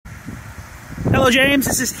Hello James,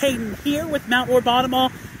 this is Hayden here with Mount Orr Bottom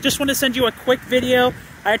All. Just want to send you a quick video.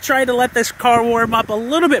 I tried to let this car warm up a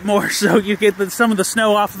little bit more so you get some of the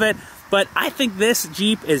snow off of it, but I think this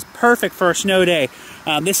Jeep is perfect for a snow day.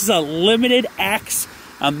 This is a Limited X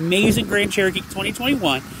amazing Grand Cherokee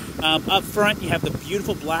 2021. Up front you have the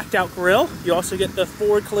beautiful blacked out grille. You also get the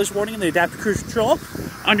forward collision warning and the adaptive cruise control.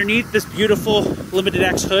 Underneath this beautiful Limited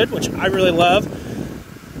X hood, which I really love,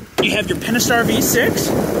 you have your Pentastar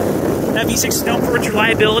V6. That V6 is known for its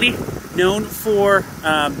reliability, known for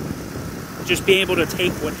just being able to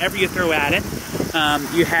take whatever you throw at it.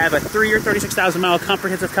 You have a 3-year, 36,000-mile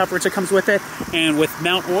comprehensive coverage that comes with it, and with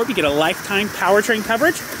Mount Orr, you get a lifetime powertrain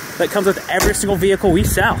coverage that comes with every single vehicle we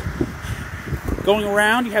sell. Going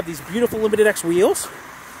around, you have these beautiful Limited X wheels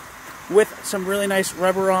with some really nice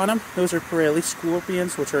rubber on them. Those are Pirelli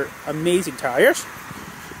Scorpions, which are amazing tires.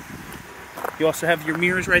 You also have your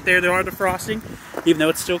mirrors right there. There are defrosting. Even though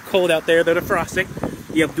it's still cold out there, they're defrosting.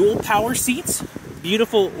 You have dual power seats.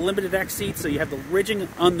 Beautiful Limited X seats. So you have the ridging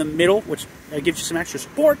on the middle, which gives you some extra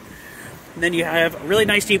support. And then you have a really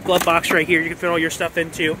nice deep glove box right here you can fit all your stuff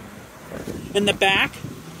into. In the back,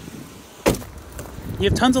 you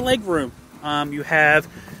have tons of leg room. You have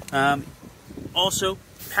also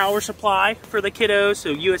power supply for the kiddos,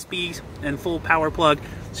 so USBs and full power plug,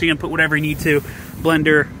 so you can put whatever you need to,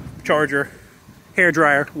 blender, charger, hair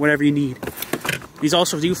dryer, whatever you need. These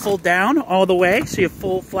also do fold down all the way, so you have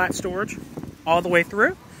full flat storage all the way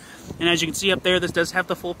through. And as you can see up there, this does have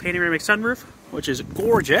the full panoramic sunroof, which is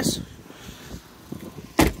gorgeous.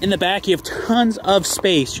 In the back, you have tons of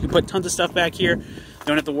space. You can put tons of stuff back here.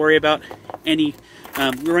 Don't have to worry about any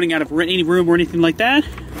running out of any room or anything like that.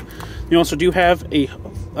 You also do have a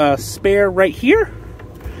spare right here.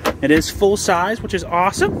 It is full size, which is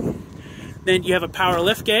awesome. Then you have a power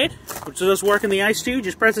lift gate, which does work in the ice too.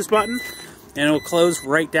 Just press this button and it will close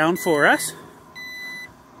right down for us.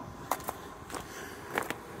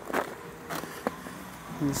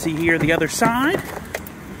 You can see here the other side.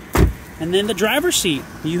 And then the driver's seat.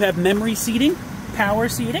 You have memory seating, power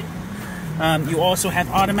seating. You also have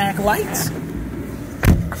automatic lights,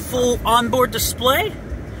 full onboard display,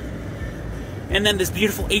 and then this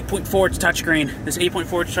beautiful 8.4-inch touchscreen. This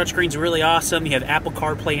 8.4-inch touchscreen is really awesome. You have Apple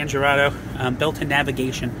CarPlay and Auto, built-in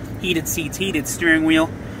navigation, heated seats, heated steering wheel.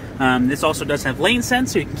 This also does have lane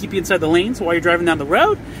sense, so you can keep you inside the lanes while you're driving down the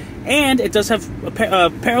road. And it does have a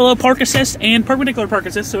parallel park assist and perpendicular park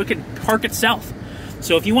assist, so it can park itself.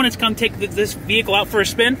 So if you wanted to come take this vehicle out for a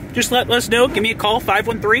spin, just let us know. Give me a call,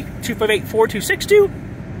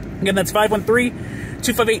 513-258-4262. Again, that's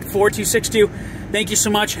 513-258-4262. Thank you so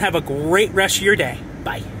much. Have a great rest of your day.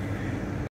 Bye.